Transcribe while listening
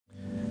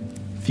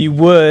If you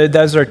would,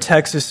 that's our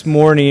text this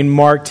morning,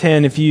 Mark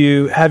 10. If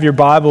you have your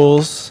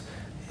Bibles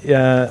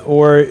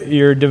or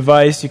your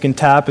device, you can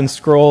tap and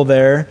scroll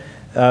there.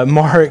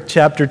 Mark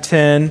chapter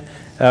 10,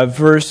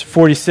 verse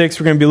 46.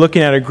 We're going to be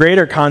looking at a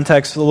greater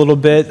context a little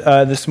bit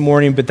this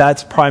morning, but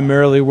that's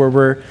primarily where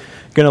we're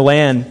going to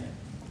land.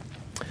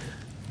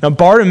 Now,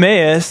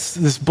 Bartimaeus,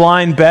 this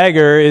blind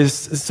beggar,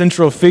 is a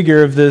central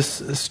figure of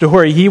this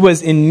story. He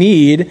was in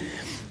need,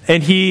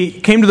 and he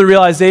came to the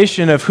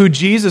realization of who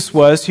Jesus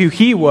was, who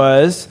he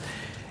was,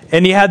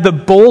 and he had the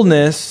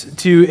boldness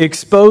to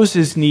expose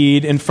his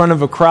need in front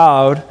of a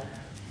crowd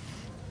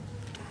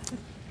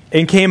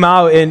and came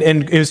out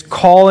and is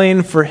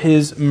calling for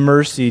his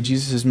mercy,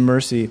 Jesus'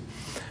 mercy.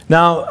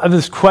 Now, I have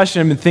this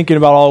question I've been thinking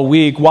about all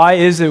week. Why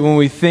is it when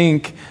we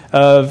think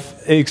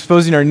of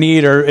exposing our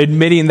need or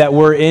admitting that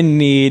we're in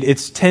need,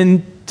 it's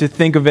tend to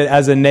think of it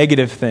as a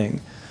negative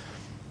thing?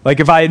 Like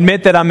if I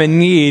admit that I'm in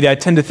need, I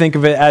tend to think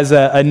of it as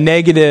a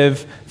negative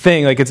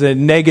thing, like it's a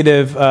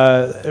negative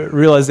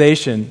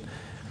realization.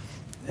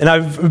 And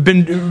I've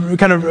been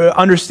kind of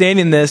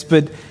understanding this,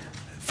 but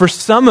for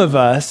some of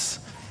us,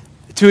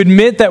 to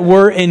admit that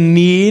we're in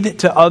need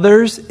to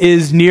others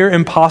is near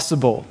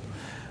impossible.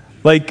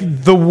 Like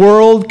the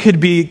world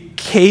could be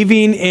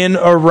caving in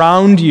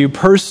around you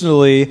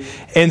personally,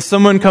 and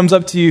someone comes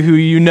up to you who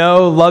you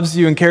know loves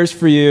you and cares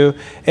for you,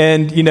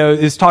 and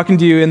is talking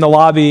to you in the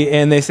lobby,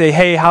 and they say,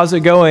 "Hey, how's it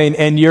going?"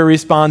 And your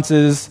response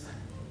is,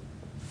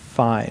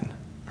 "Fine."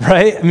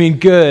 Right? I mean,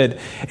 good.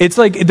 It's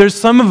like there's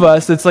some of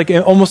us that's like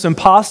almost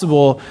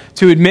impossible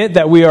to admit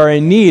that we are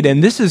in need,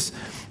 and this is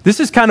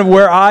kind of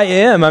where I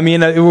am. I mean,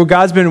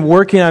 God's been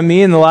working on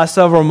me in the last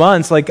several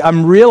months. Like,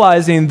 I'm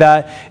realizing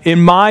that in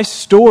my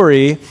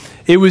story,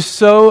 it was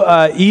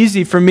so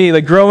easy for me.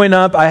 Like, growing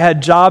up, I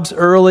had jobs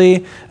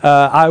early.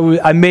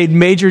 I made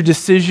major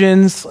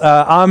decisions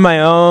on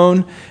my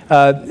own.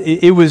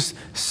 It was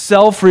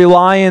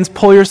self-reliance,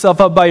 pull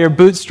yourself up by your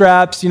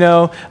bootstraps.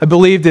 I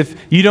believed if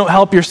you don't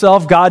help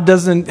yourself, God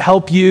doesn't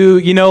help you.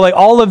 Like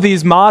all of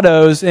these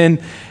mottos.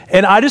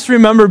 And I just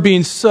remember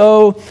being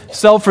so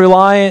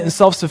self-reliant and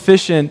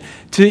self-sufficient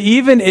to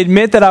even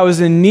admit that I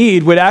was in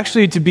need would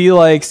actually to be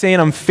like saying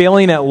I'm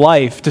failing at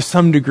life to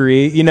some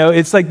degree.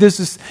 It's like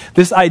this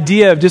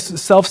idea of just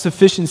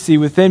self-sufficiency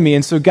within me.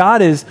 And so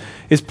God is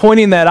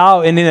pointing that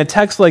out. And in a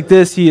text like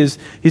this, he's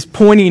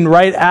pointing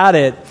right at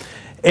it.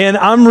 And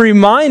I'm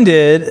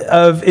reminded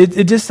of,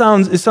 it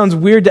sounds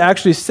weird to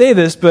actually say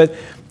this, but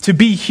to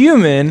be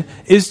human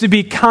is to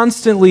be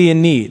constantly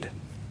in need.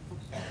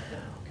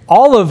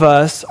 All of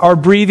us are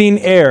breathing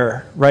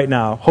air right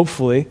now,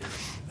 hopefully.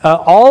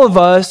 All of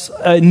us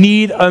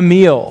need a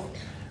meal.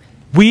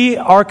 We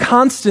are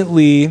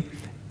constantly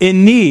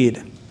in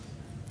need.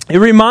 It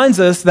reminds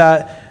us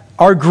that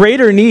our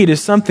greater need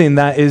is something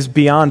that is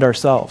beyond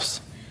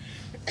ourselves.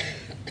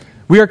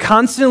 We are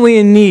constantly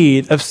in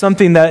need of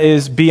something that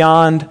is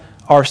beyond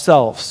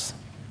ourselves.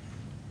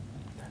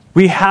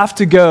 We have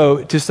to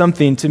go to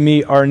something to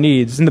meet our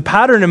needs. And the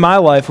pattern in my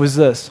life was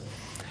this.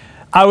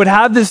 I would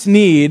have this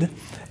need,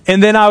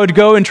 and then I would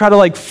go and try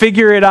to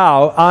figure it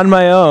out on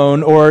my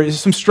own, or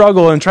some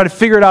struggle and try to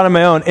figure it out on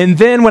my own. And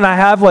then when I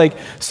have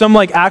some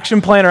action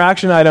plan or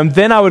action item,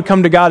 then I would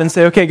come to God and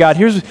say, "Okay, God,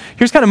 here's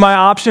kind of my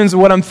options,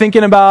 what I'm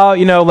thinking about.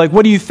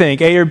 What do you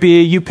think? A or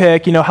B? You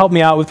pick. Help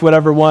me out with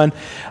whatever one."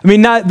 I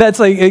mean, that's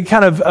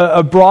kind of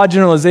a broad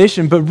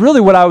generalization, but really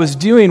what I was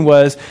doing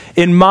was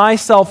in my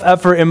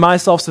self-effort, in my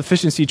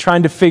self-sufficiency,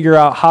 trying to figure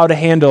out how to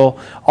handle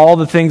all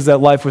the things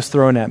that life was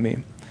throwing at me.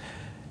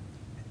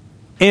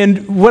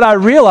 And what I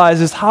realize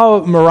is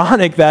how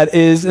moronic that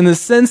is in the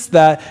sense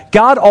that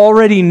God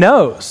already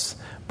knows,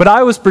 but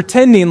I was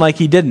pretending like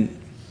he didn't.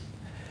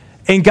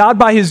 And God,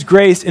 by his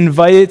grace,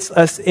 invites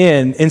us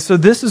in. And so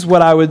this is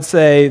what I would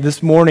say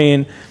this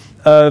morning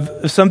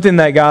of something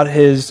that God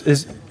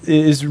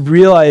is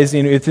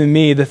realizing within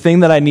me. The thing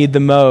that I need the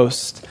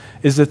most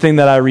is the thing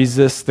that I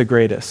resist the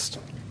greatest.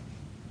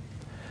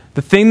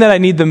 The thing that I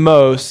need the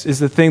most is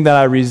the thing that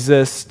I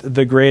resist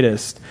the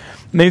greatest.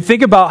 Maybe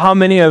think about how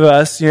many of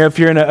us, if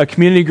you're in a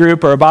community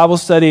group or a Bible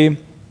study,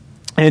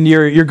 and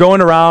you're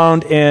going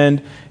around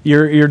and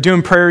you're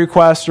doing prayer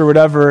requests or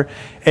whatever,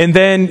 and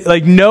then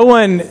no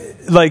one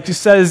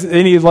says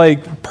any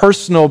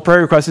personal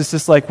prayer requests. It's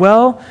just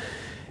well,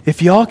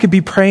 if y'all could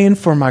be praying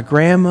for my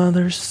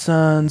grandmother's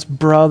son's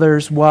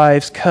brother's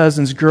wife's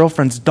cousin's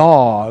girlfriend's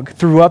dog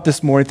threw up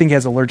this morning. I think he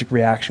has an allergic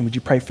reaction. Would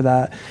you pray for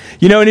that?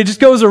 And it just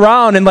goes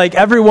around and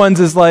everyone's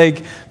is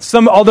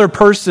some other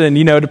person,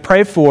 to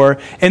pray for.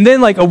 And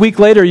then a week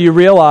later you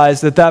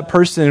realize that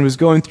person was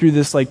going through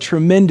this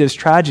tremendous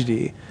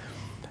tragedy.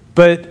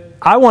 But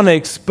I want to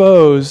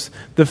expose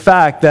the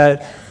fact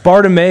that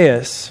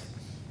Bartimaeus,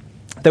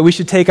 that we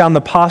should take on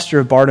the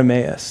posture of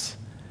Bartimaeus,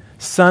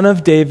 son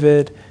of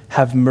David,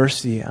 have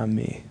mercy on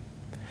me.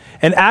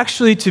 And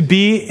actually to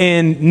be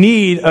in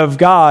need of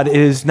God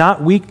is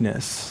not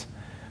weakness,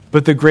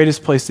 but the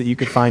greatest place that you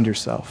could find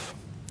yourself.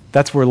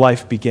 That's where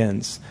life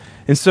begins.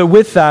 And so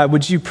with that,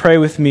 would you pray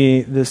with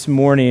me this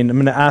morning? I'm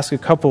going to ask a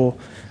couple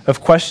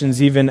of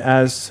questions even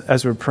as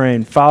we're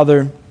praying.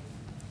 Father,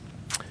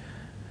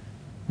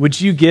 would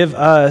you give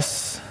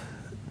us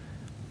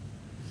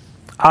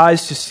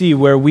eyes to see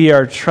where we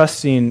are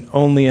trusting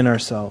only in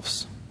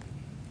ourselves?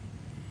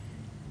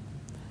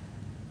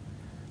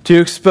 To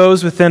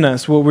expose within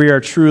us what we are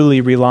truly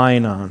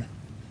relying on,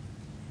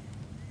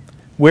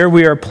 where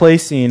we are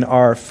placing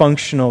our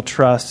functional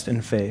trust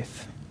and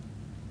faith.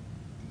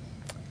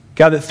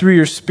 God, that through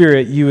your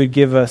Spirit you would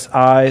give us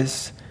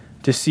eyes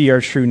to see our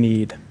true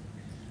need,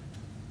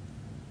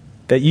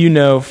 that you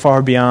know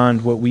far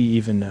beyond what we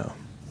even know.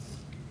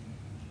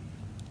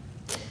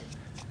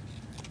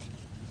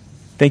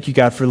 Thank you,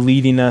 God, for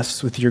leading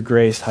us with your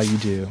grace how you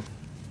do.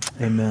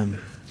 Amen.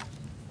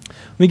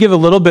 Let me give a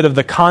little bit of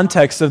the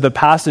context of the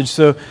passage.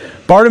 So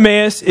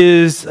Bartimaeus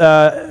is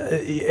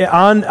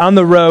on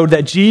the road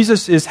that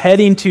Jesus is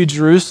heading to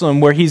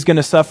Jerusalem where he's going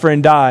to suffer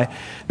and die.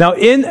 Now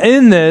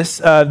in this,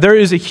 there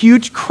is a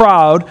huge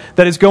crowd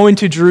that is going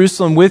to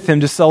Jerusalem with him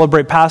to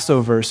celebrate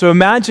Passover. So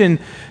imagine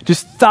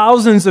just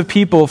thousands of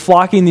people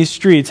flocking these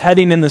streets,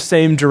 heading in the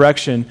same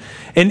direction.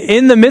 And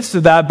in the midst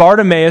of that,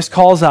 Bartimaeus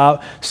calls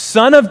out,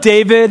 "Son of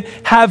David,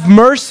 have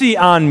mercy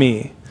on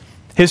me."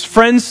 His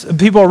friends,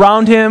 people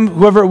around him,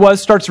 whoever it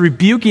was, starts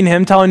rebuking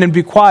him, telling him to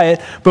be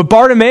quiet. But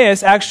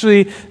Bartimaeus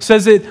actually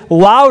says it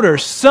louder,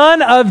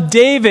 "Son of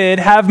David,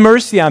 have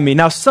mercy on me."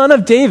 Now, son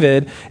of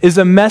David is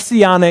a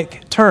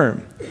messianic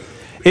term.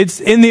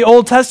 It's in the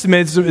Old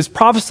Testament, it's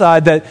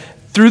prophesied that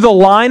through the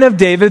line of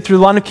David, through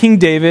the line of King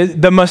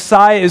David, the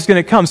Messiah is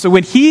going to come. So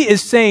when he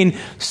is saying,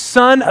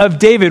 "Son of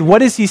David,"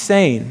 what is he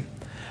saying?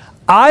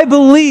 I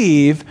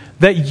believe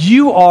that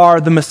you are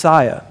the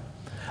Messiah.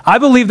 I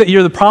believe that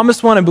you're the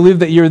promised one. I believe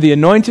that you're the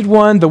anointed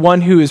one, the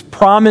one who is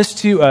promised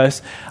to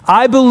us.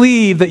 I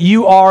believe that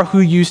you are who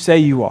you say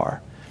you are.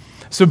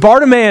 So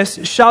Bartimaeus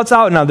shouts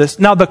out now this.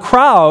 Now the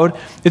crowd,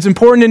 it's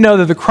important to know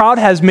that the crowd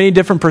has many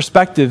different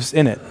perspectives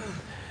in it.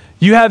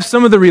 You have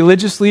some of the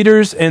religious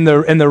leaders and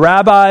the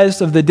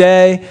rabbis of the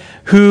day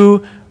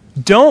who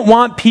don't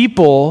want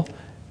people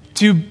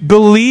to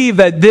believe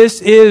that this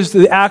is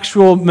the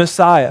actual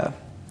Messiah.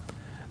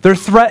 They're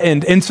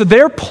threatened. And so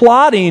they're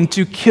plotting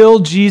to kill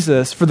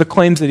Jesus for the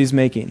claims that he's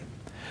making.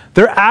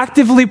 They're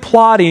actively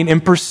plotting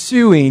and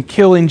pursuing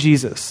killing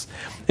Jesus.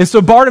 And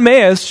so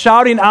Bartimaeus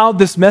shouting out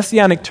this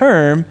messianic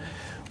term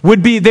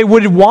they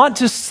would want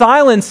to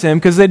silence him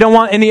because they don't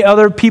want any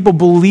other people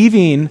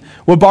believing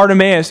what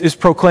Bartimaeus is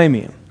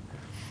proclaiming.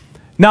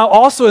 Now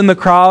also in the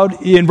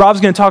crowd, and Rob's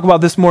going to talk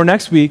about this more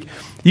next week,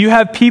 you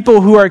have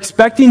people who are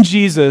expecting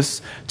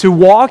Jesus to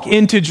walk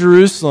into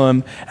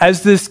Jerusalem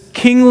as this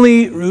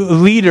kingly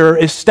leader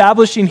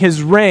establishing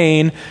his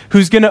reign,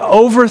 who's going to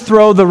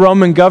overthrow the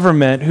Roman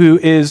government who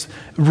is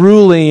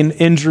ruling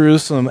in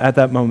Jerusalem at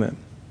that moment.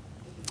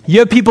 You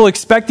have people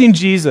expecting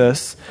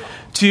Jesus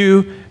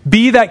to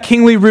be that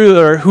kingly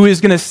ruler who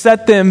is going to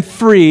set them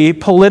free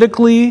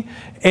politically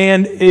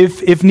and,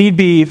 if need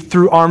be,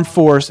 through armed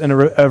force and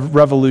a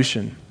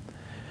revolution.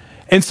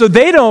 And so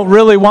they don't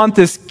really want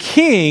this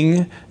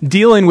king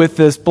dealing with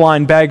this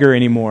blind beggar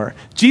anymore.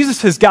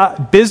 Jesus has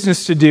got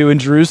business to do in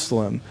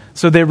Jerusalem,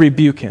 so they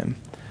rebuke him.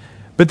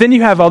 But then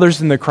you have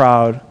others in the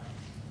crowd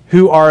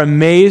who are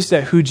amazed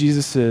at who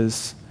Jesus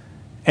is,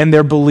 and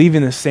they're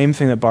believing the same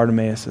thing that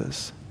Bartimaeus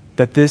is,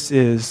 that this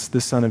is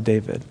the Son of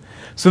David.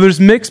 So there's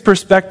mixed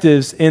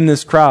perspectives in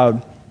this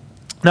crowd.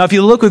 Now, if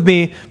you look with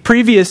me,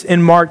 previous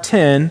in Mark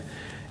 10,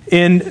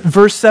 in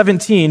verse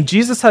 17,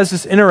 Jesus has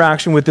this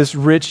interaction with this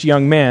rich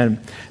young man.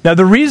 Now,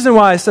 the reason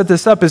why I set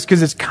this up is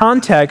because its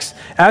context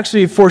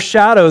actually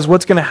foreshadows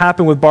what's going to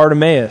happen with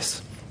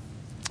Bartimaeus.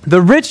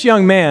 The rich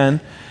young man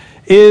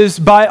is,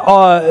 by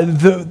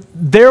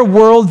their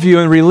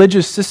worldview and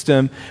religious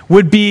system,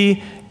 would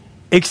be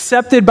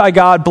accepted by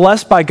God,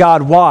 blessed by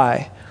God.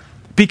 Why?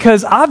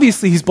 Because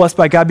obviously he's blessed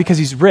by God because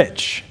he's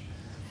rich.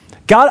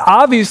 God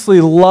obviously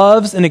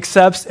loves and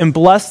accepts and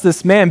blesses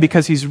this man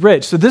because he's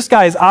rich. So this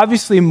guy is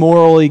obviously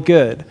morally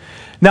good.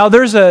 Now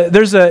there's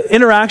a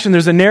interaction,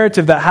 there's a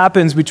narrative that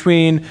happens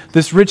between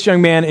this rich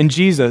young man and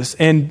Jesus.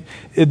 And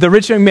the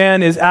rich young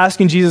man is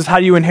asking Jesus, how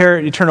do you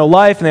inherit eternal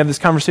life? And they have this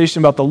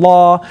conversation about the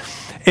law.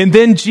 And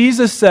then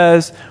Jesus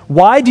says,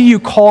 why do you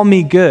call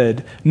me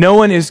good? No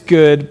one is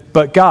good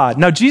but God.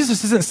 Now,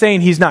 Jesus isn't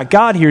saying he's not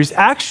God here. He's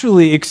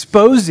actually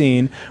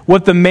exposing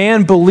what the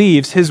man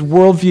believes, his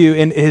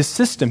worldview and his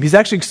system. He's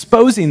actually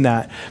exposing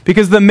that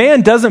because the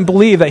man doesn't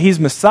believe that he's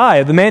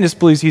Messiah. The man just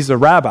believes he's a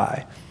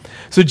rabbi.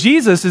 So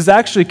Jesus is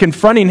actually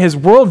confronting his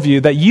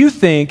worldview that you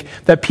think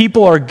that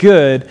people are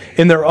good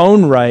in their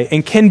own right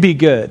and can be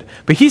good.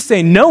 But he's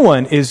saying no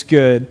one is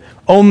good,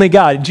 only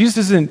God.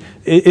 Jesus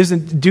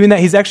isn't doing that.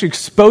 He's actually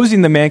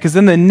exposing the man because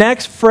then the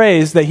next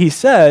phrase that he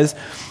says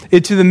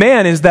to the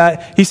man is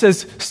that he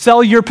says,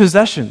 sell your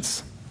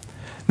possessions.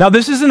 Now,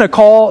 this isn't a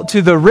call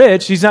to the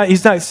rich. He's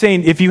not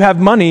saying if you have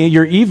money,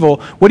 you're evil.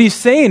 What he's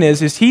saying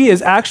is he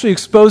is actually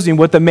exposing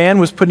what the man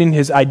was putting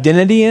his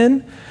identity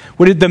in,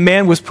 what the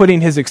man was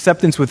putting his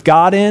acceptance with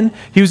God in.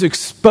 He was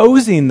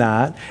exposing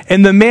that,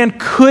 and the man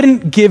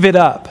couldn't give it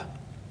up.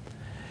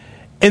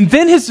 And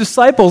then his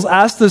disciples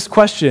asked this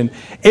question,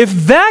 if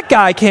that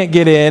guy can't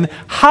get in,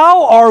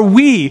 how are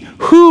we?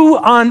 Who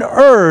on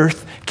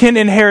earth can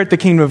inherit the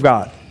kingdom of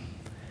God?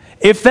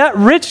 If that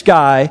rich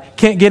guy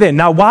can't get in.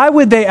 Now, why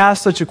would they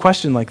ask such a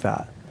question like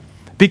that?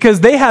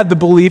 Because they had the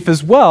belief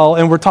as well,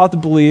 and were taught the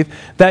belief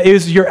that it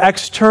was your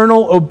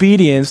external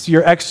obedience,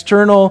 your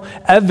external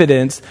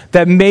evidence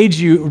that made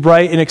you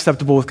right and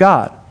acceptable with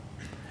God.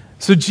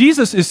 So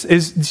Jesus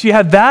you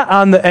had that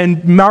on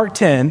and Mark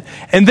 10,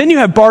 and then you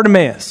have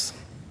Bartimaeus.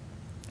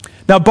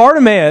 Now,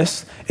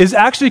 Bartimaeus is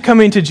actually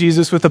coming to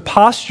Jesus with a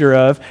posture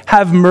of,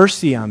 have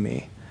mercy on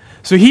me.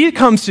 So he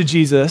comes to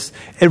Jesus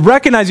and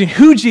recognizing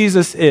who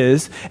Jesus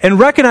is and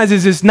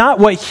recognizes it's not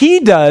what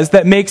he does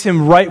that makes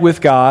him right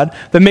with God,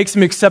 that makes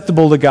him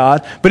acceptable to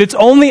God, but it's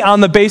only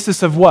on the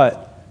basis of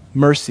what?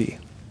 Mercy.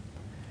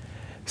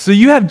 So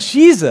you have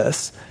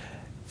Jesus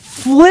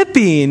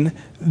flipping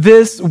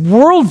this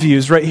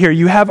worldviews right here.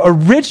 You have a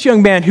rich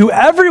young man who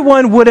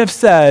everyone would have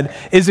said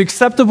is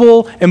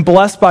acceptable and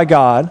blessed by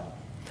God.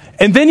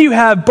 And then you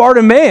have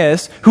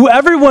Bartimaeus, who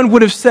everyone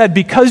would have said,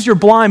 because you're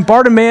blind,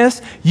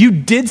 Bartimaeus, you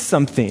did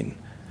something.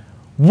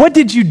 What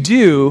did you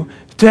do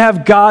to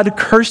have God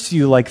curse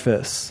you like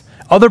this?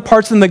 Other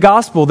parts in the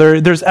gospel,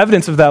 there's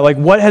evidence of that. Like,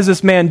 what has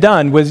this man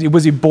done? Was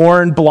he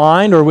born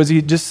blind, or was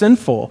he just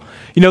sinful?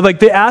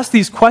 They ask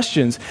these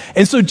questions.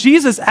 And so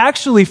Jesus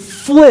actually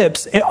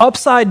flips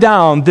upside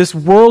down this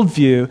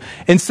worldview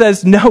and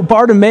says, no,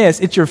 Bartimaeus,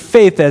 it's your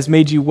faith that has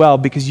made you well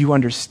because you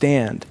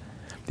understand.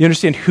 You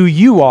understand who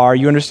you are,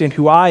 you understand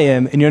who I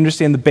am, and you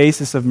understand the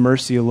basis of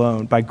mercy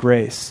alone, by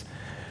grace.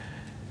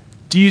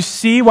 Do you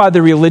see why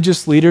the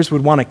religious leaders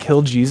would want to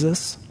kill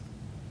Jesus?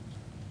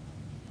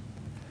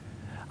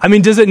 I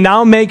mean, does it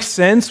now make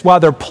sense why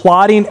they're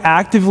plotting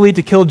actively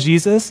to kill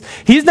Jesus?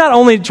 He's not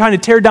only trying to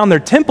tear down their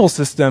temple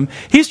system,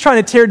 he's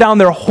trying to tear down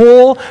their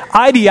whole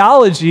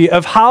ideology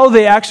of how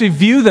they actually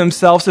view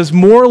themselves as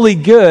morally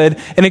good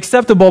and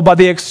acceptable by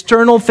the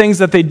external things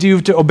that they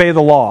do to obey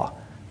the law.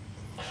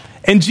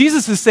 And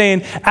Jesus is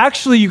saying,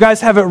 actually, you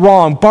guys have it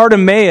wrong.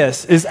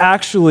 Bartimaeus is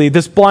actually,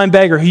 this blind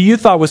beggar who you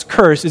thought was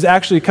cursed, is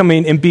actually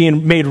coming and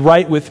being made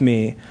right with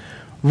me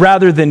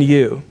rather than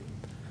you.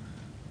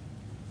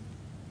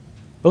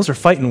 Those are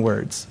fighting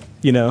words.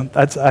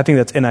 I think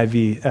that's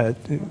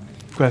NIV.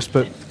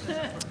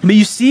 But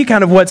you see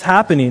kind of what's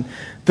happening.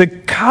 The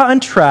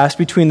contrast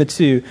between the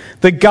two.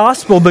 The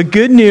gospel, the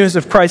good news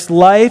of Christ's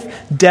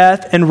life,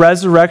 death, and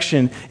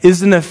resurrection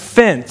is an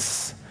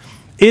offense.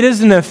 It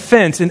is an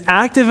offense, an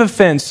active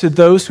offense to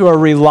those who are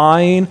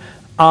relying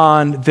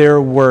on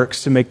their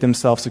works to make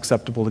themselves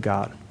acceptable to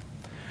God.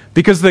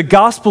 Because the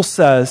gospel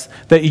says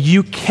that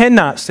you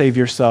cannot save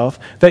yourself,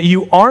 that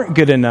you aren't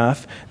good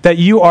enough, that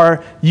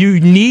you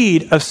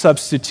need a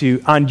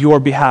substitute on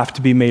your behalf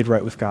to be made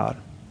right with God.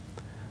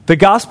 The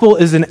gospel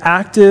is an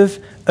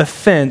active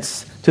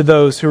offense to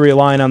those who are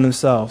relying on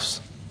themselves.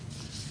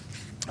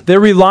 They're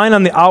relying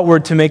on the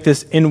outward to make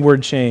this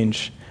inward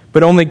change,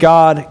 but only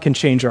God can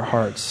change our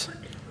hearts.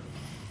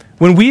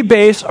 When we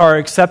base our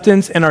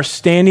acceptance and our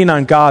standing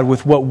on God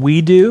with what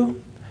we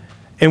do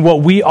and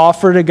what we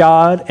offer to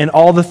God and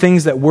all the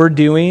things that we're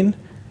doing,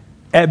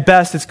 at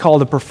best it's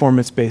called a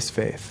performance-based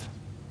faith.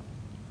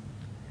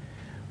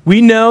 We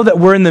know that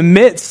we're in the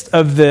midst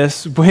of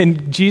this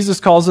when Jesus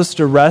calls us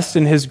to rest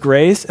in his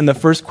grace, and the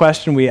first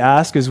question we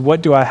ask is,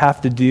 what do I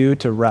have to do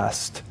to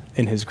rest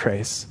in his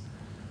grace?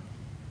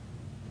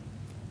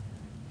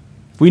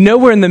 We know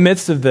we're in the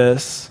midst of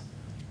this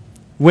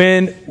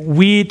when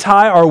we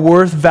tie our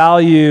worth,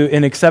 value,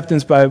 and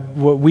acceptance by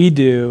what we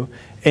do,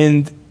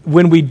 and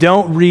when we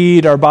don't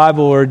read our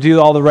Bible or do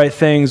all the right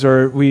things,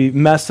 or we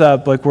mess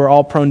up like we're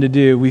all prone to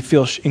do, we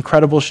feel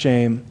incredible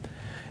shame.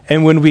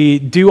 And when we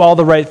do all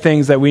the right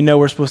things that we know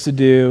we're supposed to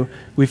do,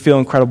 we feel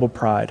incredible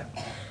pride.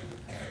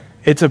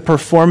 It's a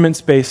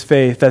performance-based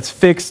faith that's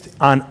fixed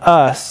on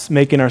us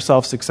making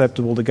ourselves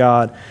acceptable to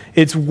God.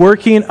 It's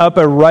working up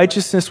a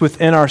righteousness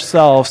within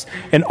ourselves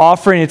and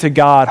offering it to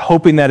God,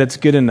 hoping that it's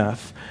good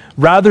enough,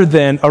 rather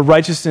than a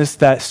righteousness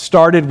that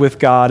started with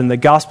God, and the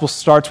gospel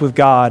starts with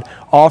God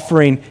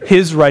offering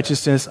his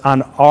righteousness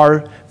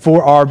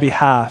for our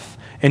behalf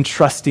and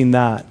trusting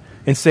that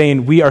and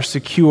saying we are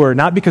secure,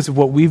 not because of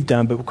what we've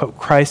done, but what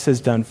Christ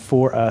has done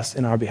for us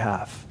in our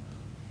behalf.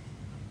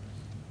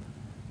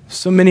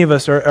 So many of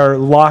us are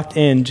locked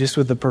in just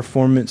with the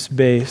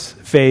performance-based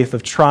faith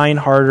of trying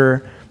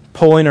harder,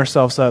 pulling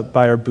ourselves up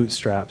by our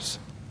bootstraps.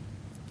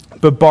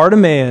 But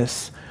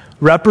Bartimaeus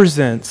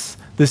represents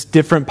this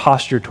different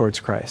posture towards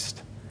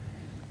Christ.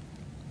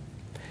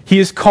 He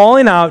is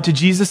calling out to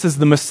Jesus as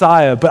the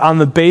Messiah, but on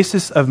the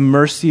basis of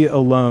mercy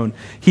alone.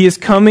 He is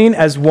coming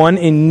as one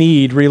in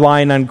need,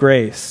 relying on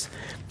grace.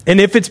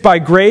 And if it's by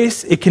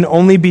grace, it can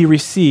only be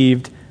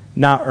received,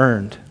 not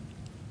earned.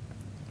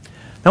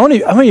 Now,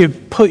 I want you to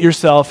put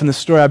yourself in the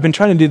story. I've been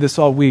trying to do this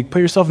all week.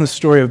 Put yourself in the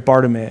story of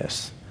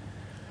Bartimaeus.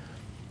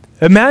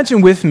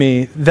 Imagine with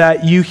me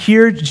that you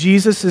hear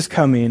Jesus is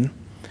coming,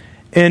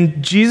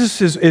 and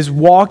Jesus is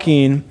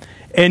walking,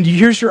 and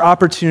here's your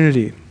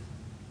opportunity.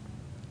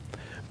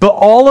 But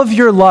all of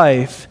your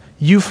life,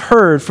 you've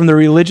heard from the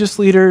religious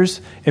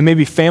leaders and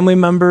maybe family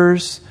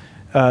members,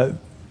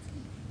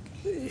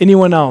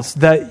 anyone else,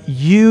 that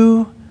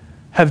you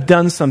have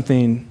done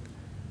something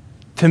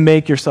to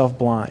make yourself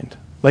blind.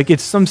 Like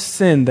it's some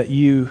sin that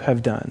you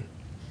have done.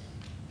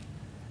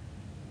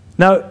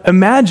 Now,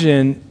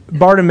 imagine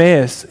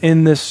Bartimaeus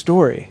in this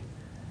story.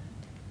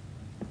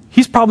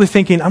 He's probably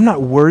thinking, I'm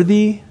not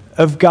worthy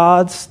of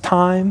God's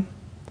time.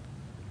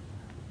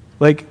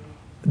 Like,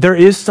 there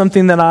is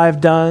something that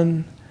I've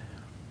done.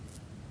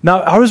 Now,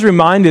 I was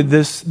reminded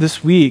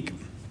this week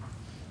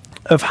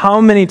of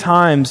how many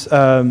times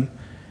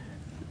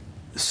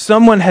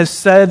someone has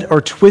said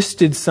or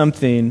twisted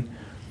something,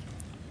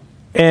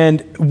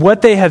 and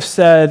what they have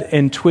said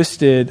and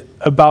twisted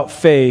about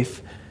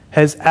faith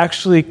has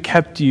actually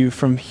kept you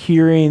from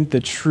hearing the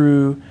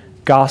true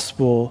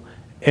gospel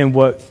and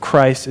what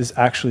Christ is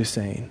actually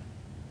saying.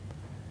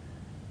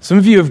 Some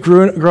of you have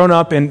grown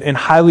up in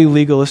highly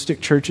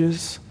legalistic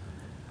churches,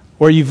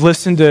 or you've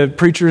listened to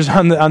preachers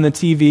on the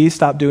TV.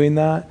 Stop doing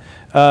that.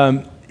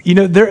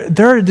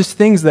 There are just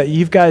things that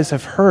you guys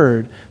have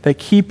heard that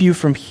keep you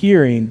from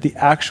hearing the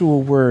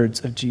actual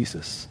words of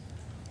Jesus.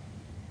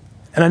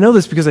 And I know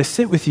this because I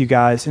sit with you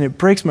guys, and it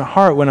breaks my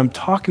heart when I'm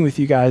talking with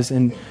you guys,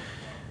 and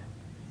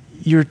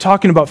you're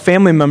talking about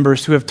family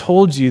members who have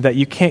told you that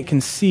you can't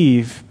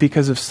conceive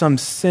because of some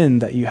sin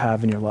that you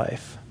have in your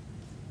life.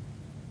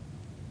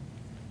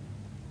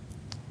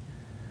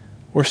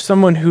 Or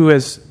someone who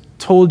has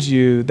told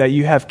you that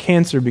you have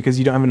cancer because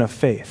you don't have enough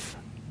faith.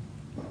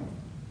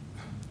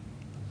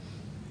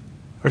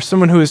 Or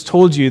someone who has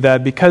told you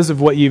that because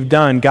of what you've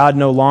done, God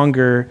no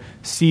longer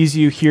sees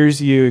you,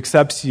 hears you,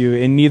 accepts you,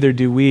 and neither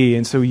do we,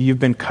 and so you've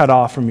been cut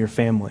off from your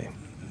family.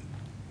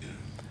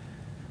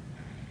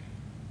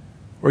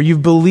 Or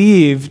you've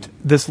believed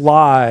this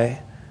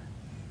lie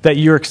that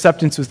your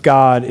acceptance with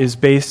God is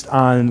based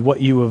on what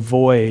you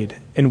avoid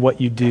and what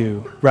you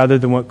do, rather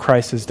than what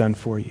Christ has done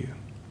for you.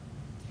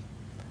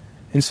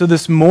 And so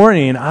this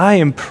morning, I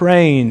am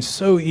praying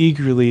so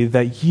eagerly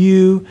that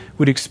you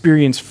would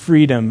experience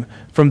freedom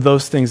from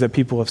those things that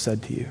people have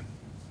said to you.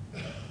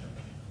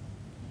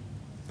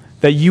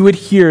 That you would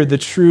hear the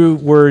true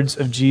words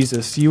of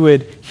Jesus. You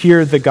would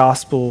hear the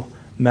gospel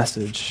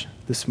message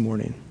this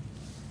morning.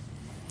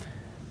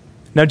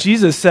 Now,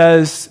 Jesus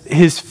says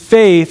his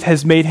faith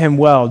has made him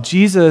well.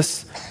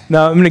 Jesus,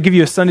 now I'm going to give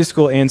you a Sunday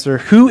school answer.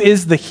 Who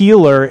is the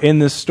healer in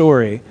this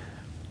story?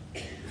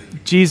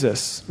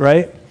 Jesus,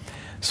 right?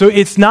 So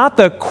it's not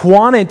the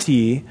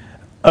quantity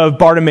of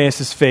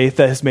Bartimaeus' faith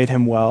that has made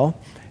him well,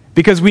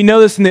 because we know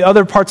this in the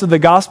other parts of the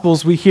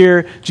Gospels. We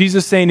hear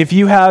Jesus saying, if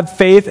you have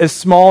faith as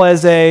small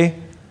as a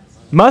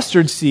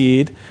mustard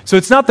seed. So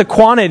it's not the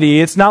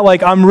quantity. It's not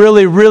like I'm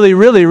really, really,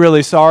 really,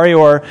 really sorry,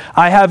 or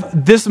I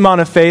have this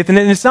amount of faith. And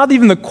it's not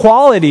even the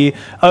quality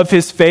of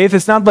his faith.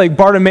 It's not like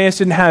Bartimaeus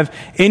didn't have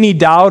any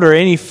doubt or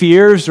any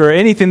fears or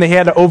anything that he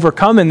had to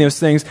overcome in those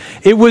things.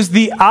 It was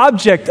the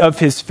object of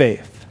his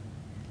faith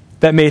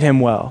that made him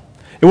well.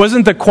 It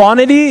wasn't the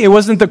quantity. It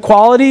wasn't the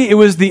quality. It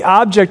was the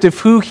object of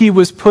who he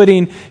was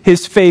putting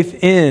his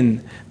faith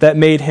in that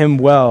made him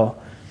well.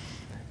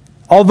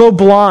 Although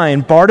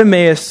blind,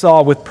 Bartimaeus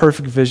saw with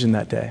perfect vision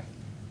that day.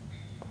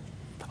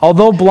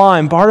 Although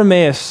blind,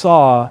 Bartimaeus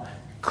saw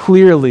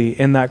clearly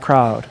in that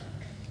crowd,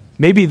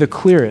 maybe the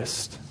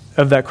clearest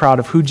of that crowd,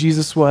 of who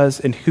Jesus was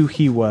and who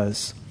he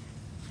was.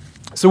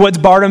 So what's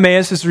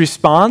Bartimaeus'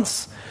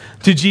 response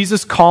to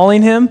Jesus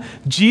calling him?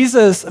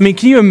 Jesus, can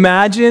you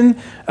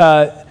imagine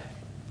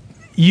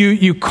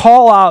you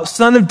call out,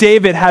 Son of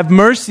David, have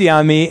mercy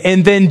on me,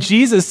 and then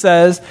Jesus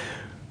says,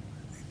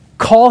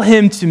 call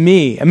him to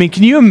me.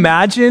 Can you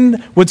imagine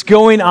what's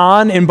going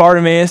on in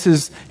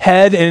Bartimaeus'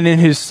 head and in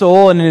his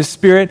soul and in his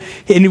spirit?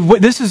 And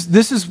this is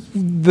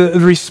the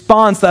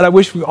response that I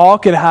wish we all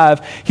could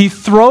have. He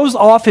throws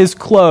off his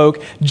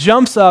cloak,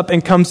 jumps up,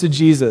 and comes to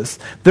Jesus.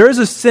 There is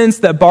a sense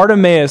that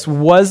Bartimaeus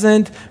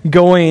wasn't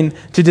going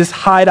to just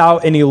hide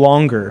out any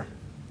longer.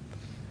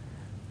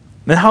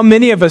 And how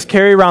many of us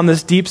carry around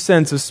this deep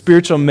sense of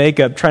spiritual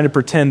makeup trying to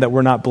pretend that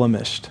we're not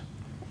blemished?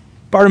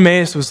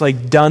 Bartimaeus was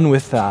done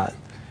with that.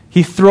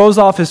 He throws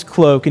off his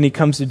cloak and he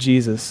comes to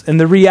Jesus. And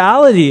the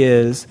reality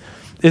is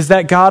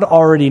that God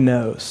already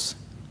knows.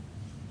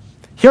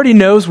 He already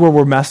knows where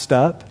we're messed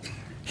up.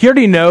 He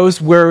already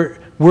knows where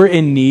we're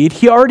in need.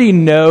 He already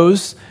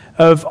knows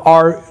of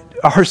our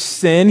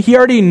sin. He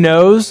already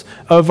knows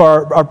of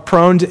our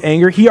prone to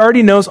anger. He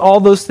already knows all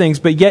those things,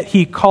 but yet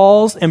he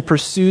calls and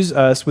pursues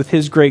us with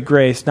his great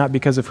grace, not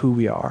because of who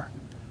we are.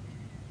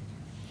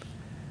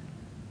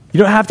 You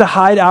don't have to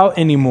hide out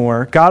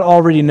anymore. God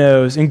already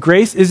knows. And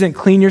grace isn't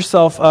clean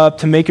yourself up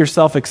to make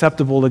yourself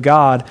acceptable to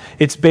God.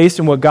 It's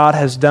based on what God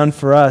has done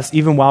for us,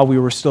 even while we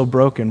were still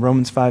broken.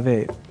 Romans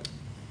 5:8.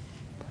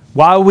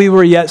 While we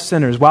were yet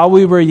sinners, while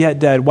we were yet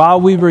dead, while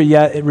we were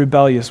yet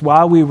rebellious,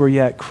 while we were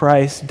yet,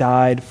 Christ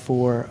died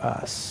for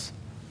us.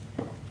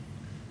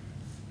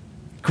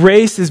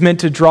 Grace is meant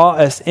to draw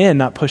us in,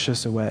 not push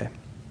us away.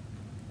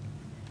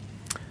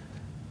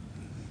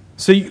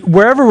 So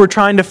wherever we're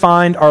trying to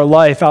find our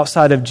life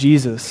outside of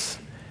Jesus,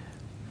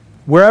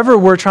 wherever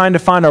we're trying to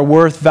find our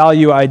worth,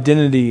 value,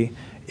 identity,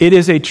 it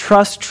is a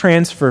trust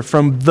transfer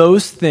from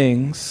those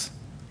things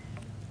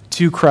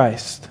to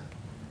Christ.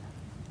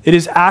 It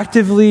is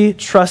actively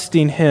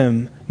trusting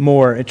him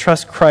more. It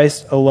trusts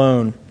Christ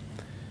alone.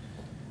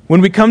 When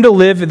we come to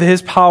live with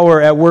his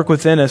power at work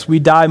within us, we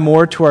die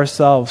more to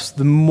ourselves,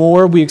 the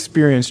more we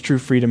experience true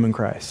freedom in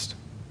Christ.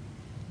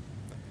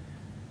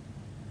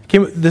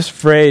 This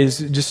phrase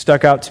just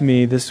stuck out to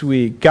me this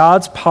week.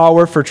 God's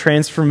power for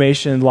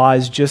transformation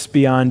lies just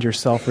beyond your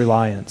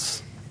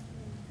self-reliance.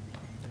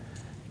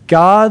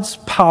 God's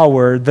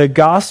power, the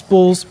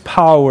gospel's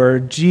power,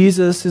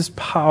 Jesus'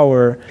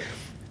 power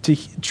to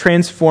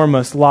transform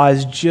us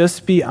lies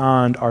just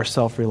beyond our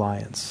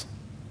self-reliance.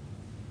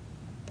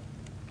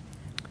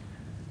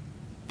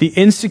 The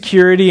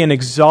insecurity and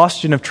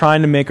exhaustion of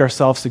trying to make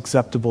ourselves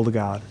acceptable to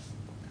God.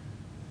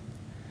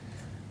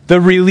 The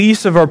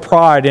release of our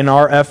pride in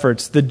our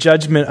efforts, the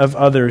judgment of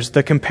others,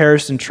 the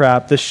comparison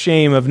trap, the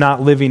shame of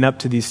not living up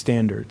to these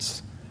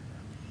standards.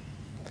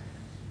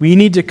 We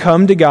need to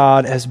come to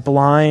God as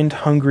blind,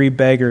 hungry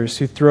beggars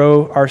who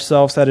throw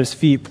ourselves at his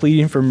feet,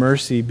 pleading for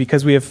mercy,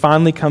 because we have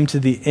finally come to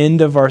the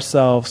end of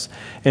ourselves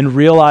and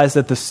realize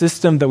that the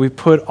system that we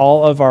put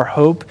all of our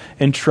hope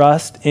and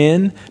trust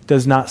in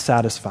does not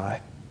satisfy.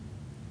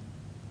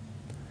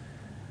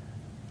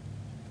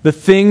 The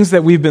things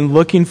that we've been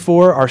looking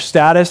for, our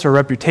status, our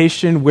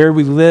reputation, where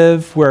we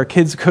live, where our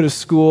kids go to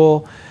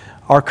school,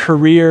 our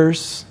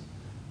careers,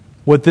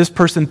 what this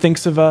person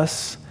thinks of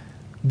us,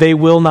 they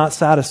will not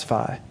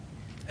satisfy.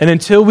 And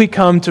until we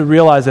come to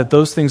realize that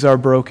those things are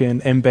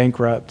broken and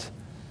bankrupt,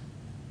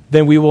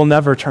 then we will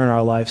never turn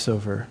our lives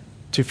over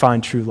to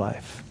find true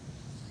life.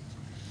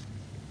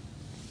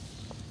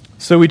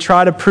 So we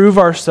try to prove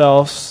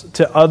ourselves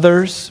to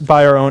others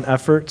by our own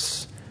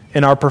efforts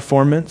and our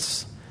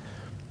performance.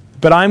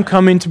 But I'm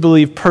coming to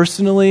believe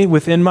personally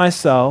within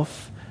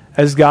myself,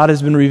 as God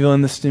has been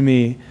revealing this to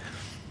me,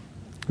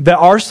 that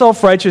our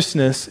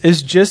self-righteousness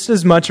is just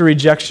as much a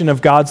rejection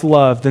of God's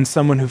love than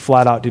someone who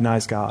flat out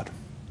denies God.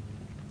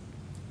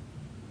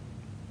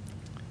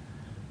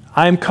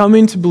 I am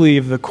coming to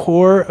believe the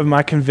core of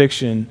my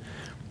conviction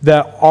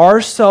that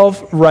our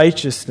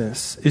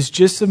self-righteousness is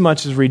just as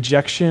much as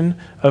rejection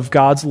of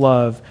God's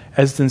love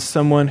as than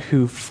someone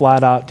who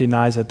flat out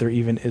denies that there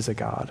even is a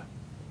God.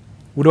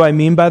 What do I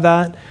mean by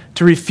that?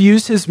 To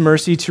refuse his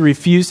mercy, to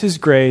refuse his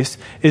grace,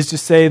 is to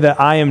say that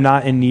I am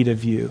not in need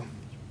of you.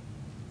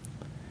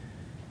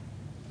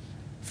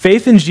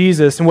 Faith in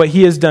Jesus and what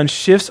he has done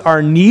shifts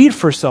our need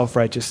for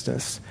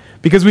self-righteousness,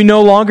 because we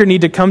no longer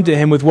need to come to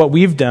him with what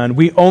we've done.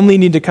 We only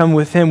need to come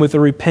with him with a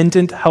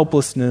repentant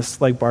helplessness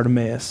like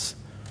Bartimaeus.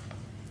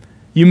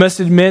 You must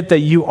admit that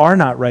you are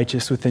not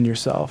righteous within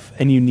yourself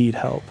and you need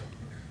help,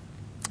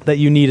 that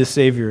you need a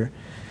Savior.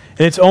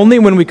 And it's only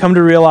when we come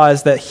to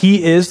realize that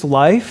he is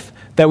life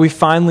that we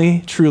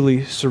finally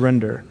truly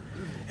surrender.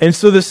 And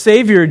so the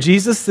Savior,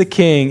 Jesus the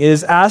King,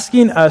 is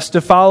asking us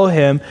to follow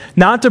him,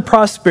 not to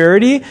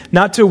prosperity,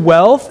 not to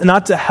wealth,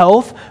 not to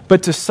health,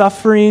 but to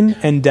suffering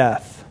and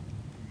death.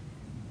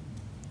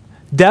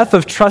 Death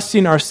of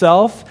trusting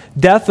ourselves,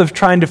 death of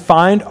trying to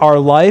find our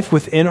life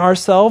within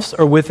ourselves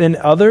or within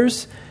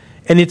others.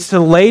 And it's to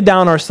lay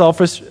down our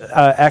selfish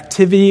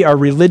activity, our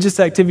religious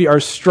activity, our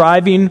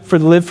striving to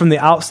live from the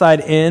outside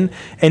in.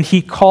 And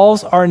he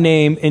calls our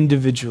name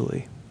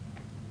individually.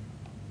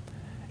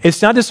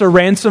 It's not just a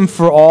ransom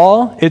for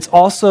all, it's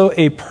also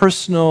a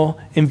personal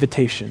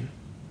invitation.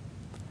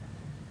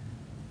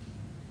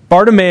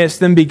 Bartimaeus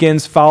then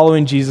begins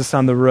following Jesus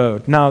on the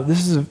road. Now,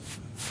 this is a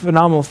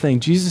phenomenal thing.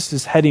 Jesus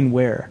is heading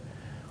where?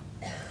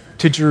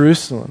 To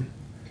Jerusalem.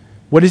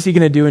 What is he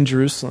going to do in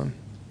Jerusalem?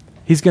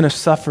 He's going to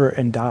suffer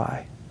and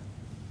die.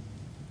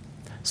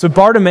 So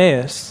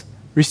Bartimaeus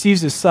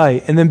receives his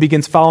sight and then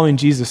begins following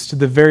Jesus to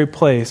the very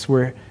place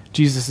where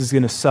Jesus is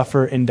going to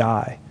suffer and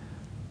die.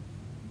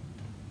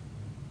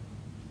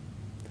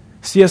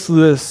 C.S.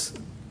 Lewis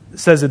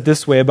says it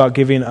this way about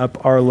giving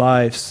up our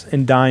lives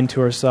and dying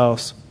to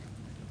ourselves.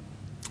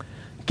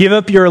 Give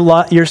up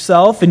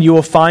yourself and you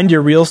will find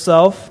your real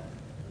self.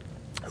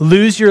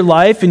 Lose your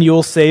life and you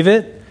will save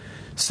it.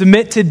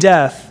 Submit to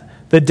death,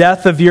 the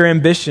death of your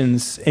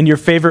ambitions and your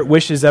favorite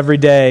wishes every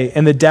day,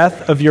 and the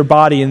death of your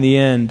body in the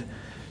end.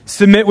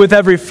 Submit with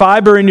every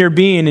fiber in your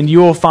being and you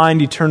will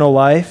find eternal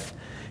life.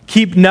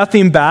 Keep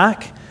nothing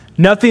back.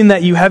 Nothing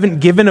that you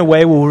haven't given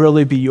away will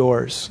really be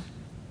yours.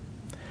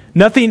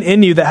 Nothing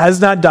in you that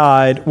has not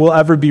died will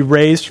ever be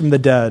raised from the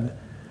dead.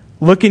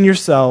 Look in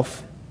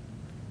yourself,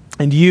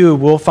 and you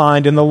will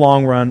find in the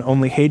long run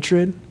only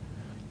hatred,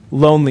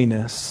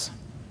 loneliness,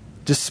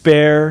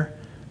 despair,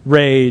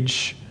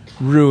 rage,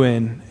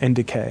 ruin, and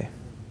decay.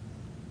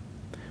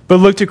 But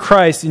look to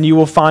Christ, and you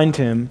will find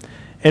him,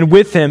 and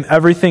with him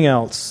everything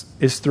else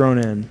is thrown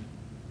in.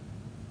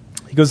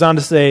 He goes on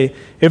to say,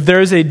 if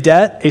there is a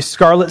debt, a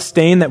scarlet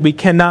stain that we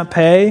cannot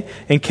pay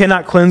and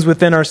cannot cleanse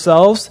within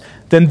ourselves,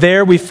 then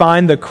there we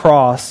find the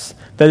cross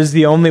that is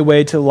the only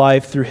way to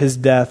life through his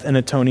death and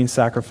atoning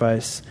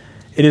sacrifice.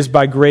 It is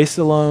by grace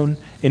alone,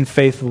 in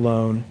faith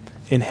alone,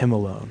 in him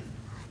alone.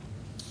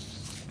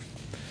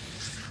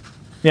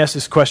 Let me ask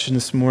this question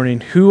this morning.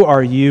 Who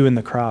are you in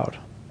the crowd?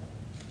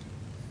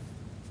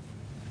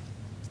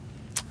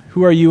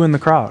 Who are you in the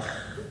crowd?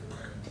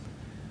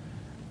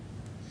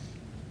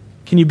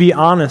 Can you be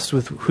honest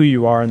with who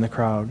you are in the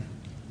crowd?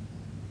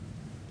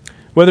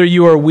 Whether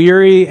you are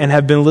weary and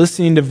have been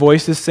listening to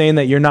voices saying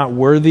that you're not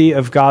worthy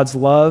of God's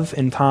love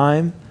and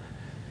time,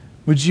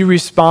 would you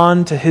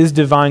respond to his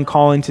divine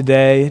calling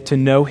today to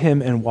know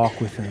him and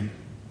walk with him?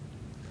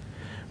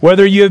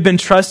 Whether you have been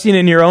trusting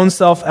in your own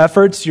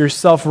self-efforts, your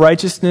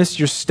self-righteousness,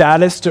 your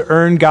status to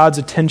earn God's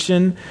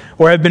attention,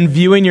 or have been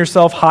viewing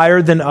yourself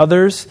higher than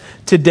others,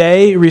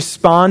 today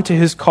respond to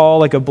his call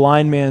like a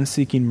blind man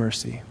seeking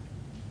mercy.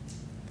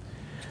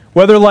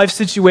 Whether life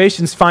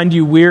situations find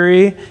you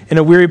weary, in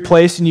a weary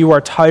place, and you are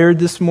tired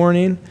this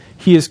morning,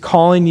 he is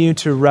calling you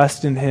to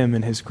rest in him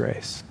and his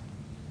grace.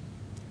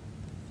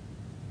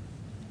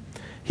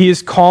 He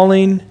is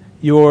calling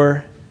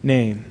your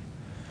name.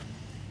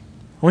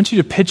 I want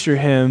you to picture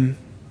him,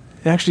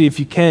 and actually, if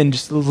you can,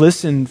 just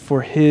listen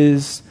for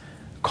his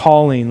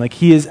calling. Like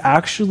he is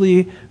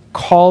actually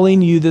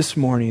calling you this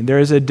morning. There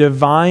is a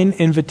divine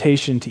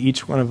invitation to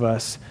each one of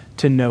us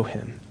to know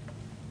him.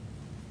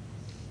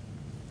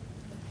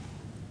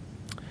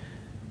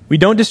 We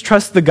don't just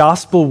trust the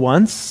gospel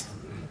once,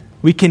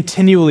 we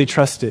continually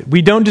trust it.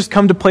 We don't just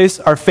come to place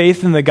our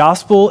faith in the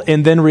gospel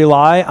and then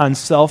rely on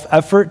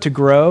self-effort to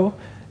grow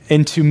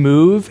and to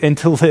move and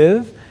to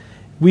live.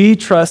 We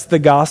trust the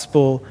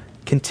gospel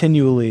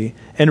continually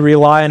and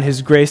rely on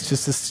his grace to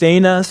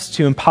sustain us,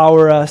 to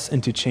empower us,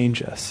 and to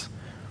change us.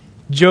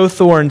 Joe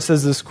Thorne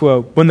says this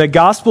quote, "When the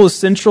gospel is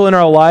central in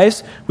our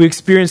lives, we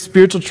experience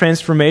spiritual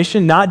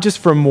transformation, not just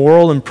for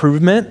moral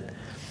improvement.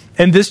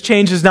 And this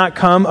change does not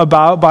come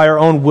about by our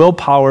own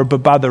willpower,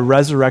 but by the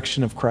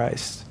resurrection of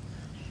Christ.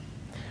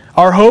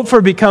 Our hope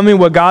for becoming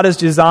what God has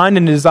designed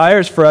and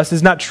desires for us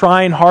is not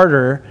trying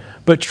harder,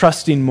 but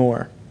trusting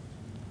more.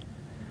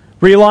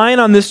 Relying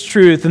on this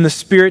truth and the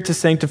Spirit to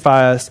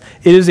sanctify us,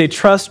 it is a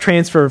trust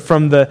transfer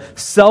from the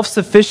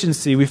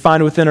self-sufficiency we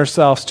find within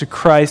ourselves to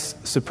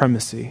Christ's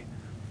supremacy.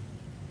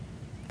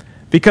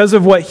 Because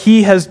of what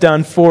he has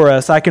done for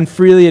us, I can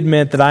freely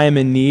admit that I am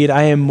in need.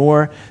 I am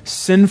more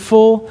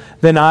sinful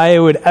than I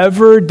would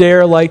ever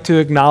dare like to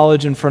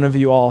acknowledge in front of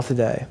you all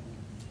today.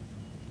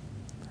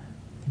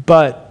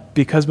 But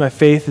because my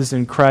faith is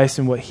in Christ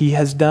and what he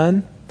has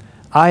done,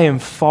 I am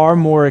far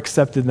more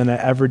accepted than I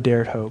ever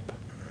dared hope.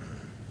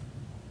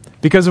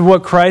 Because of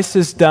what Christ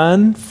has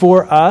done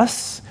for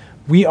us,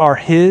 we are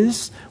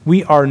his,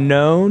 we are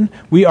known,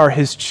 we are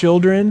his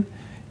children,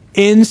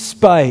 in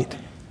spite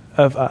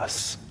of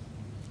us,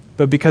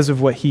 but because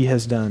of what he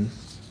has done.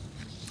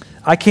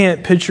 I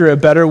can't picture a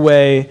better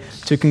way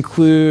to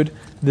conclude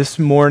this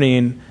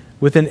morning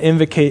with an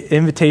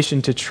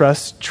invitation to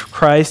trust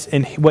Christ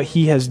and what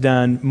he has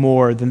done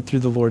more than through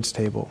the Lord's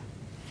table.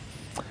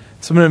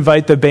 So I'm going to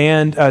invite the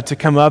band to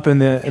come up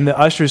and the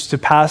ushers to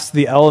pass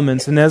the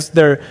elements. And as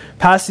they're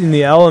passing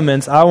the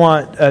elements, I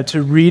want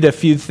to read a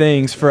few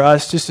things for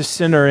us just to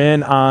center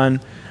in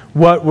on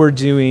what we're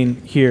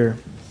doing here.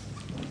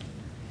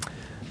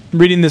 I'm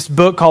reading this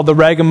book called The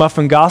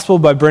Ragamuffin Gospel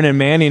by Brennan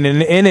Manning.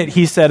 And in it,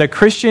 he said, "A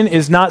Christian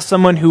is not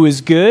someone who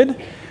is good,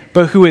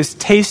 but who has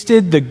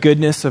tasted the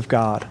goodness of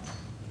God."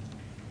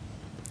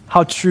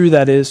 How true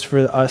that is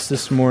for us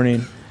this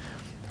morning.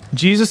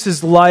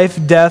 Jesus' life,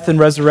 death, and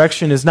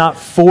resurrection is not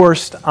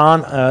forced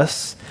on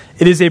us.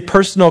 It is a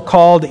personal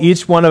call to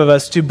each one of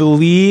us to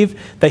believe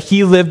that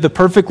he lived the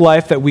perfect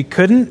life that we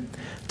couldn't,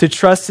 to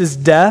trust his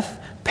death,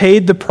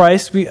 paid the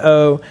price we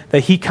owe,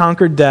 that he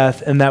conquered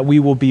death, and that we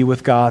will be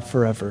with God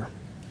forever.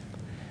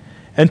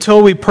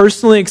 Until we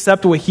personally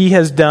accept what he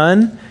has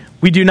done,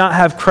 we do not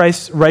have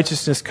Christ's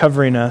righteousness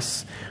covering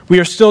us. We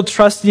are still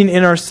trusting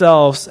in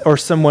ourselves or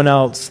someone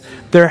else.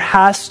 There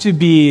has to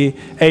be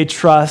a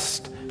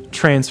trust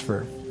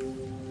transfer.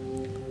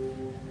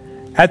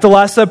 At the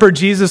Last Supper,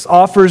 Jesus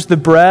offers the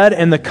bread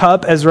and the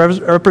cup as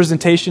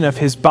representation of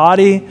his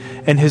body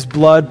and his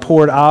blood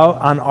poured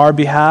out on our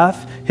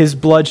behalf, his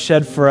blood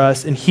shed for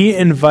us, and he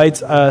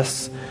invites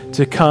us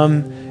to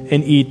come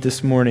and eat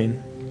this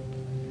morning.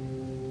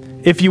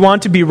 If you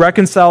want to be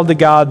reconciled to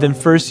God, then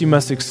first you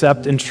must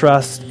accept and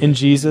trust in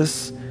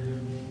Jesus.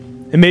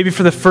 And maybe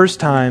for the first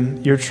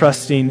time, you're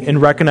trusting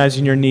and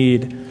recognizing your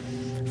need.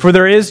 For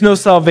there is no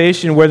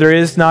salvation where there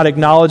is not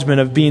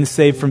acknowledgement of being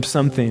saved from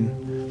something.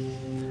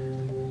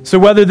 So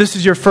whether this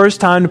is your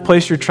first time to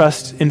place your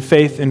trust in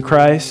faith in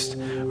Christ,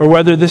 or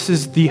whether this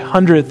is the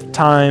 100th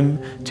time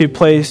to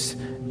place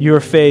your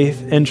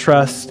faith and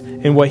trust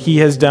in what he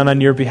has done on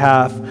your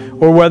behalf,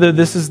 or whether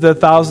this is the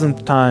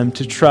 1,000th time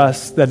to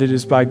trust that it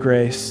is by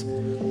grace.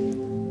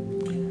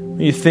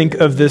 When you think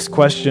of this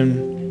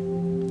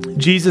question,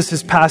 Jesus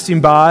is passing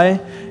by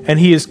and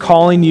he is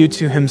calling you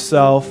to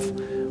himself.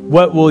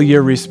 What will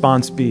your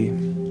response be?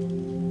 And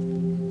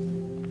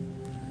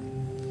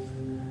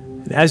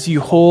as you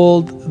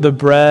hold the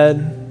bread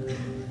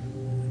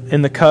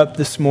and the cup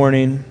this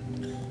morning,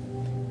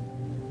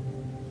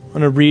 I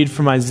want to read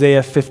from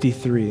Isaiah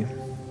 53.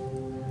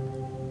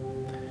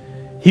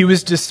 He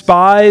was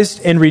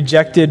despised and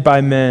rejected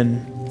by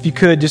men. If you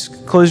could,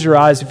 just close your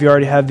eyes if you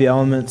already have the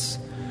elements.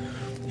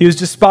 He was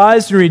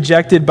despised and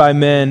rejected by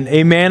men,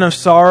 a man of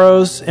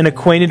sorrows and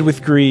acquainted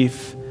with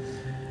grief.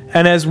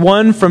 And as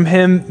one from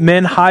him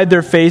men hide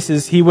their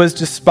faces, he was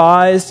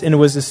despised and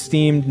was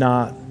esteemed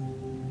not.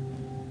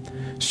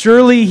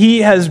 Surely he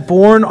has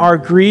borne our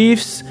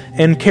griefs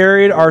and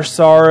carried our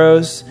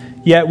sorrows,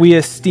 yet we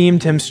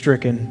esteemed him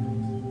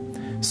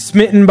stricken,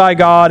 smitten by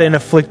God and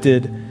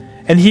afflicted.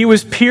 And he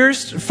was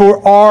pierced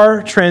for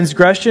our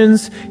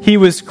transgressions. He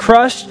was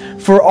crushed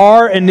for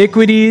our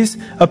iniquities.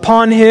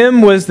 Upon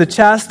him was the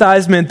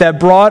chastisement that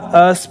brought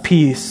us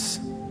peace.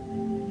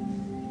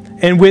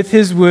 And with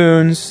his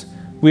wounds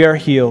we are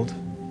healed.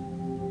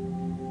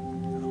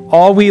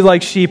 All we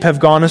like sheep have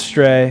gone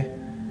astray.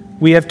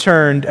 We have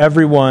turned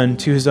every one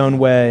to his own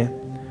way.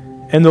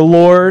 And the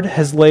Lord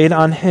has laid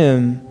on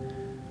him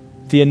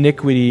the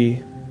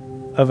iniquity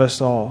of us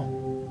all.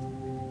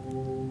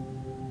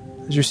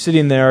 As you're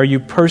sitting there, are you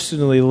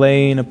personally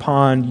laying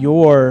upon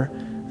your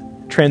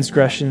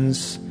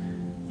transgressions,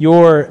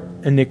 your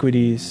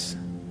iniquities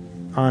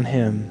on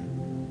him?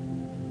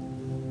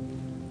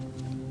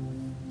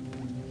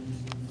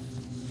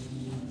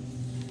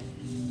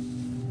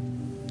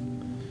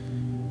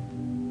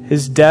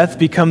 His death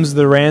becomes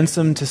the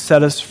ransom to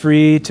set us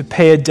free, to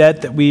pay a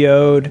debt that we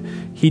owed.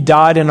 He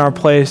died in our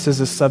place as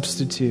a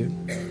substitute.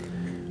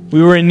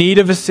 We were in need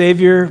of a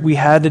Savior. We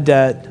had a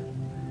debt,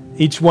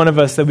 each one of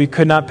us, that we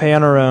could not pay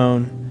on our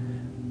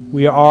own.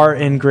 We are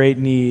in great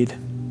need.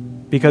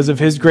 Because of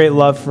his great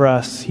love for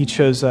us, he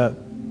chose up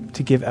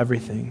to give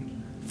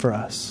everything for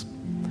us.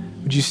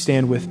 Would you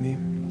stand with me?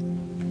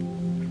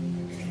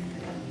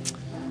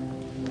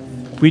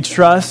 We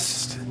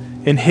trust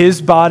in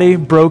his body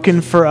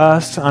broken for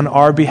us on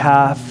our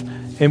behalf,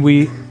 and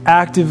we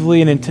actively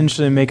and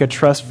intentionally make a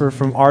transfer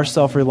from our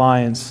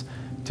self-reliance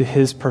to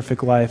his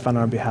perfect life on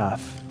our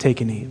behalf. Take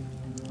and eat.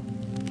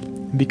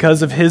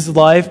 Because of his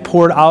life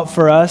poured out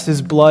for us,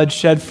 his blood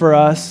shed for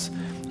us,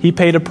 he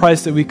paid a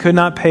price that we could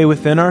not pay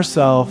within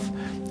ourselves,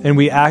 and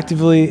we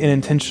actively and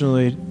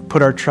intentionally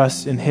put our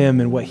trust in him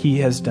and what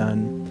he has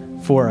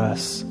done for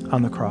us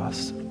on the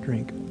cross.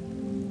 Drink.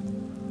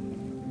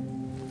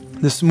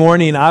 This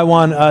morning, I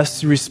want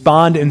us to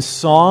respond in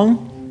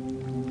song,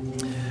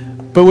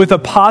 but with a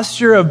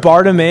posture of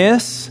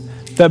Bartimaeus,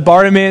 that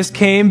Bartimaeus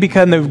came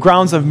because of the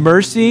grounds of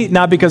mercy,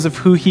 not because of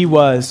who he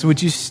was. So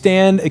would you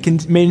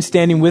remain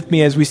standing with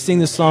me as we sing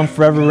the song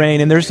Forever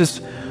Reign? And there's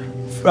this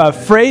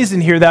phrase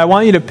in here that I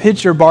want you to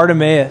picture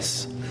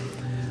Bartimaeus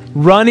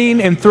running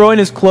and throwing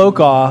his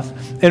cloak off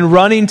and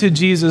running to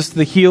Jesus,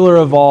 the healer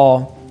of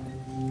all.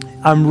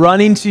 I'm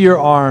running to your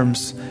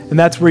arms, and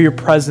that's where your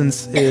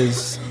presence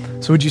is.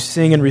 So would you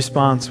sing in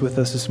response with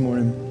us this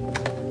morning?